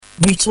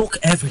We talk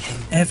everything.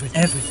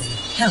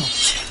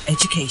 Health,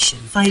 education,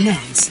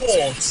 finance,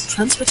 sports,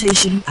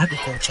 transportation,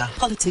 agriculture,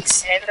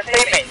 politics,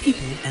 entertainment,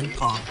 people and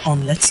car.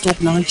 On Let's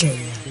Talk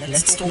Nigeria.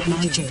 Let's Talk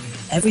Nigeria.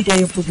 Every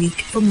day of the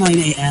week from 9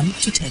 a.m.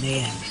 to 10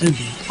 a.m.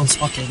 Only on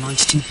Spotlight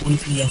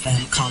 92.3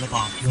 FM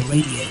Calabar. Your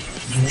radio,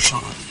 your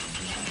charm.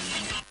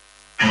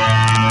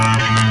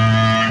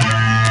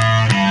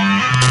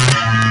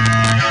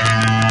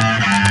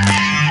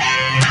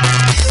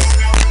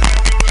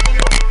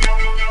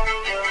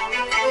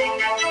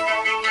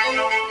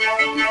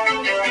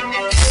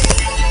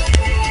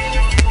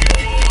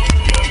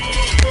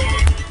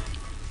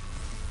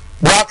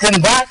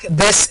 Welcome back.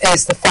 This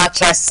is the Fact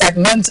Check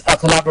segment, a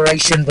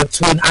collaboration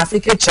between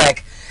Africa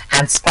Check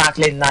and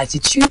Sparkling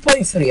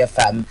 92.3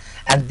 FM,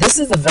 and this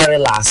is the very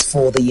last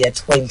for the year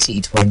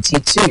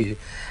 2022.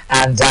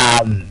 And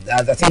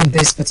I think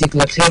this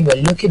particular claim we're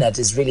looking at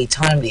is really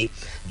timely,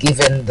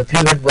 given the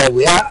period where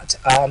we are at,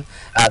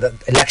 the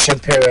election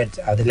period.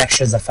 The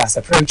elections are fast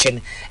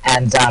approaching,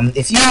 and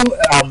if you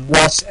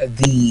watch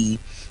the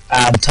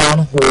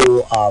town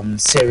hall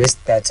series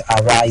that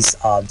Arise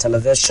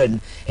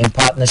television in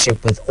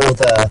partnership with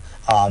other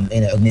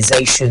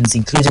organizations,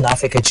 including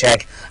Africa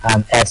Check,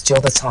 at the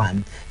other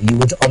time, you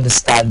would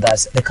understand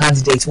that the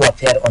candidates who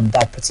appeared on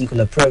that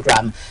particular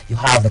program, you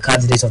have the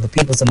candidate of the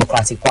People's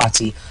Democratic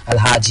Party,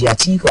 Alhaji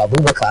Atiku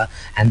Abubakar,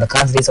 and the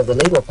candidate of the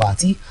Labour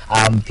Party,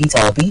 Peter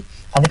Obi,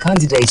 and the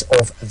candidate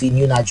of the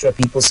New Nigeria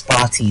People's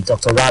Party,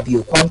 Dr.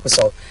 Rabiu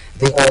Kwankwaso.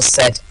 They all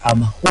said a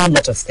whole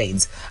lot of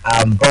things.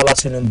 Bola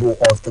Tinubu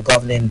of the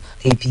governing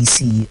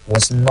APC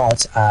was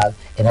not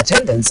in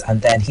attendance,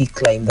 and then he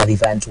claimed that the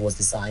event was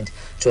designed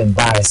to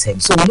embarrass him.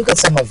 So we look at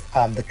some of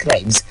the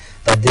claims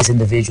that these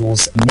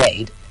individuals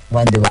made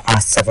when they were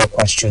asked several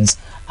questions,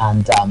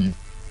 and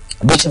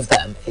which of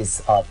them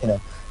is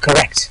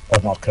correct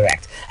or not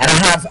correct. And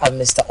I have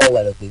Mr.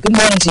 Orwell with me. Good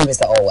morning to you,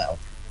 Mr. Orwell.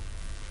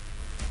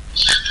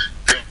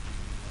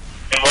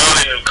 Good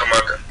morning,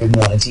 Kamaka. Good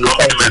morning to you.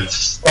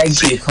 Compliments.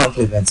 Thank you.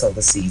 Compliments of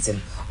the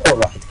season. All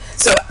right.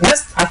 So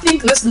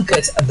let's look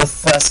at the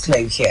first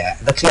claim here.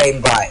 The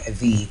claim by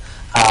the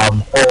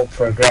All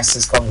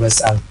Progressives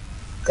Congress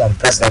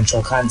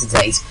presidential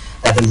candidate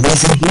that the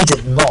reason he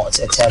did not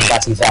attend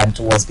that event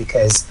was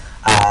because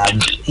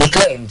he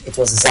claimed it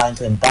was designed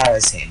to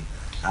embarrass him.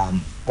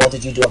 What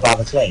did you do about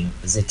the claim?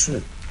 Is it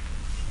true?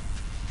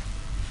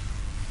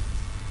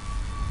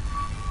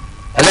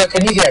 Hello,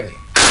 can you hear me?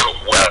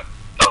 Well,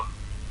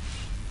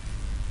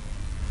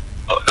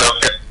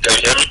 can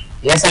you hear me?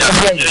 Yes, I can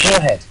hear you. Go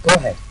ahead.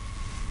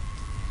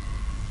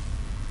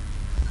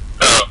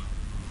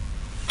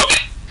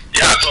 Okay.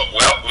 Yeah. So,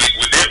 well, we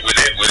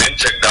didn't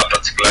check that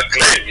particular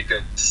claim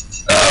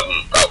because it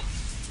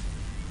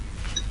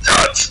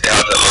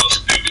had a lot to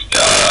do with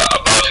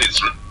about his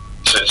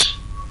relationship,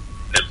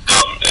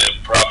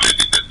 probably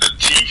the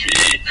TV.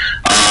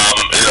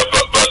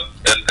 But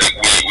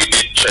we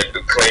did check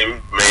the claim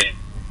made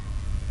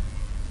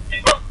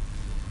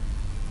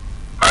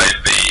by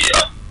the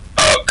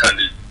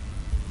candidate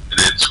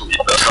to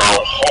the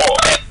town hall.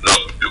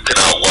 Looking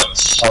at what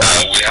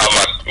we have,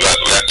 we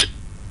actually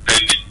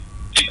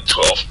did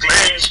 12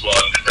 claims,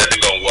 but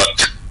depending on what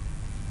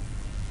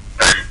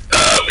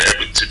we're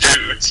able to do,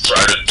 it's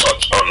try to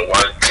touch on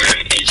one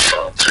claim each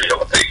from three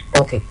or three.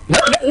 Okay,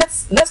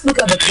 let's look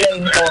at the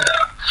claim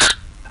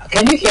of.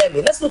 Can you hear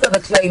me? Let's look at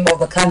the claim of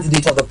the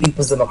candidate of the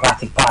People's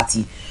Democratic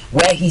Party,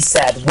 where he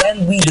said,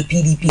 when we, the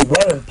PDP,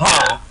 were in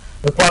power,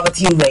 the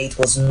poverty rate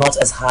was not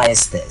as high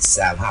as this.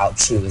 How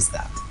true is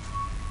that?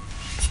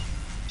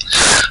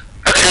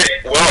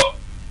 Okay, well,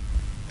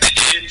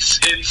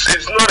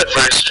 it's not a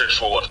very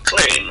straightforward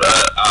claim,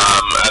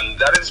 and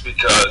that is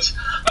because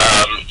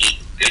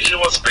he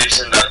was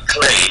basing that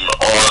claim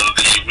on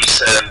the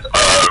recent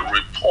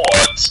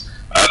reports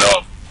by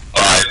the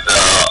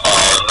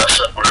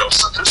National Bureau of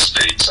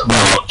Statistics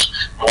about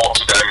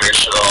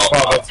multidimensional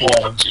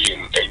poverty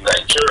in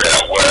Nigeria,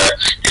 where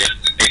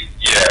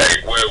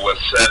where it was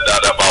said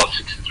that about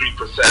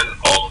 63%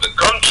 of the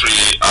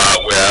country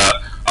were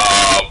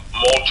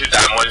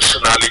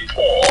multidimensionally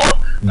poor.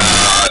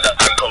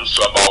 That comes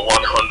to about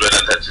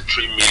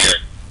 133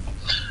 million.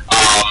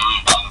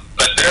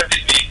 But then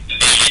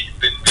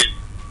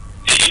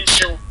the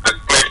issue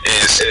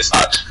is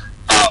that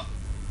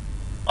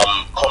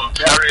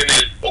comparing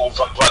it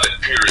over the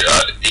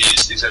period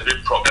is a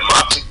bit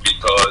problematic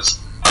because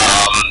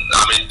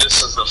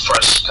this is the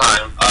first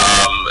time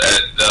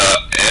the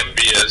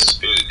MBS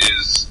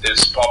is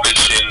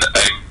publishing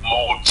a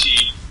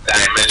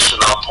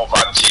multi-dimensional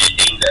poverty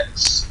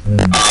index.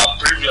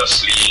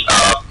 Previously,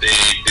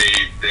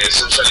 they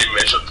essentially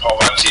measured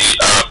poverty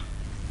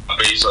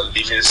based on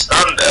living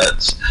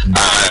standards.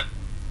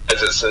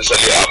 It's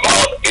essentially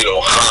about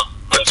how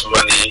much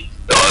money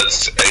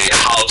does a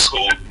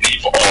household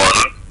live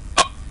on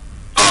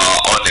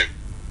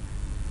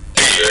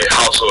a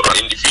household or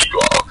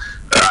individual,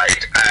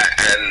 right?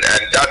 And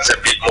that's a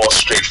bit more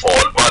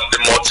straightforward. But the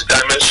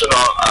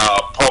multidimensional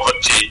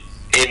poverty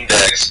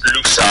index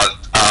looks at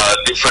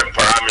different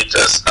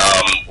parameters.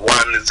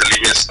 One is the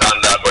living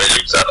standard, but it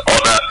looks at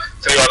other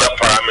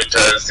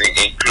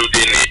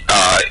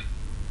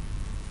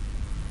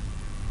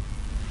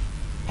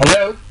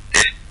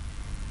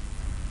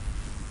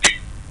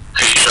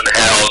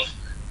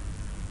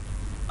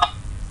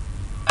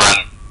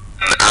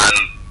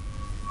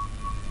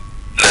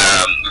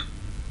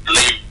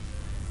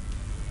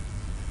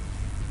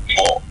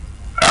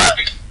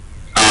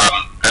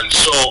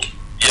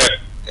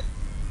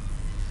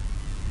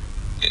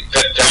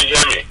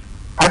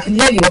can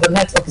hear you, but the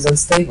network is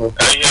unstable.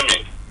 Can you hear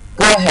me?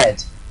 Go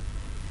ahead.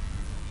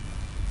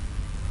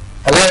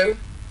 Hello?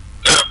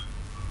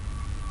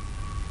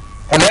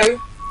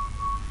 Hello?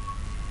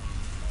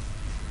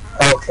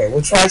 Okay,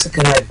 we'll try to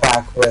connect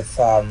back with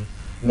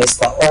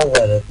Mr.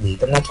 Orwell.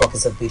 The network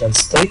is a bit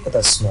unstable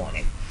this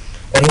morning.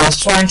 But he was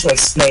trying to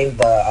explain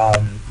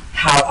the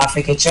how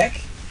Africa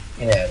Check,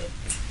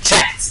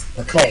 checked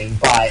the claim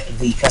by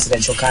the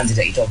presidential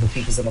candidate of the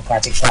People's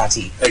Democratic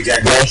Party.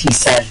 Exactly. Where he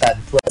said that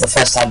was the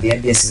first time the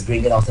MBS is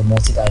bringing out the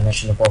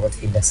multi-dimensional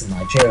poverty index in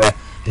Nigeria.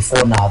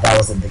 Before now, that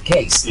wasn't the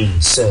case.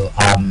 So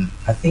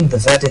I think the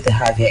verdict they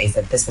have here is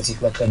that this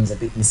particular claim is a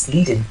bit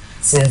misleading,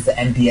 since the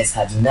MBS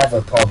had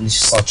never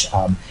published such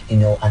an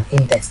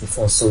index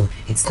before. So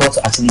it's got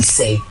to actually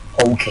say,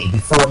 okay,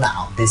 before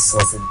now, this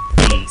wasn't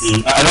the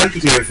case. I like the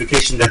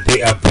clarification that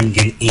they are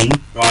bringing in,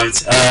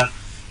 right?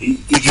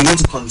 If you want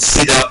to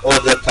consider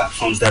other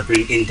platforms that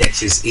bring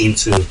indexes in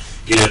to,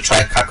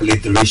 try to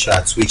calculate the ratio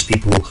at which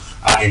people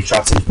are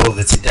entrapped in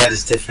poverty, that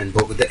is different.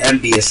 But with the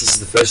MBS, this is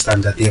the first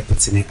time that they are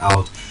putting it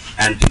out,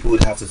 and people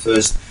would have to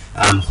first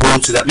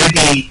hold to that.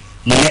 Maybe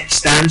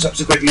next time,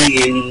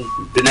 subsequently in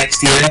the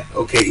next year,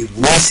 okay, if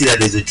we see that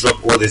there's a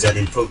drop or there's an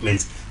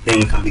improvement, then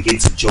we can begin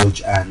to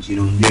judge and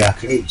lay our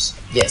claims.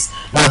 Yes.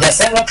 Now there are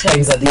several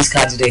claims that these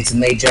candidates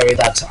made during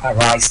that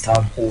Arise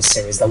Town Hall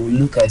series that we'll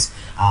look at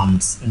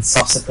in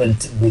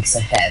subsequent weeks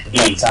ahead.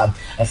 But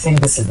I think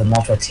this is the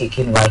note we're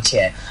taking right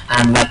here.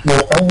 And like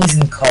we'll always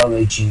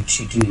encourage you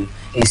to do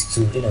is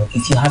to,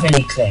 if you have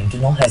any claim, do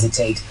not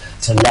hesitate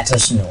to let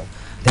us know.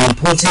 The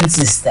importance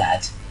is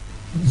that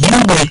you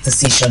make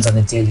decisions on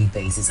a daily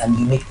basis, and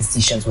you make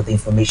decisions with the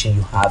information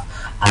you have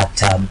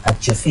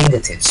at your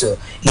fingertips. So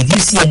if you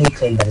see any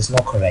claim that is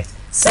not correct,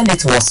 send it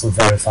to us to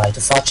verify,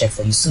 to fact check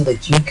for you, so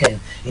that you can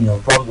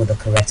run with the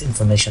correct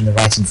information, the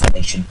right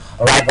information.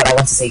 Alright, but I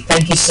want to say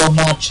thank you so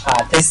much.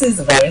 This is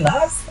the very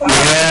last.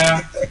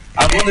 Yeah,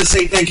 I want to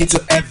say thank you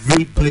to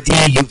everybody.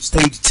 You've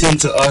stayed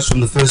tuned to us from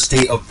the first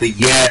day of the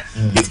year.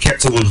 You've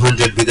kept it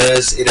 100 with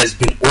us. It has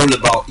been all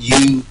about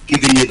you,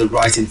 giving you the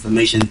right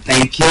information.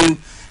 Thank you.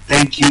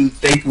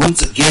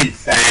 Once again,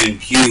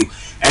 thank you.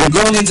 And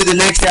going into the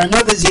next year, I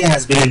know this year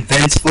has been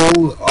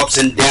eventful, ups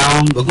and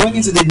downs, but going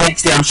into the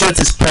next year, I'm sure it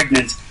is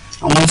pregnant.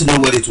 I want to know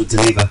what it will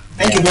deliver.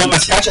 Thank you very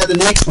much. Catch you at the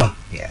next one.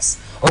 Yes.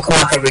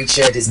 Okwaka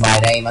Richard is my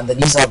name, and the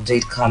news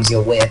update comes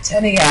your way at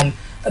 10 a.m.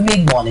 The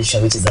mid-morning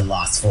show, which is the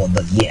last for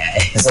the year,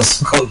 is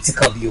also going to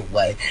come your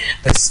way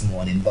this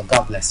morning. But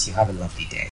God bless you. Have a lovely day.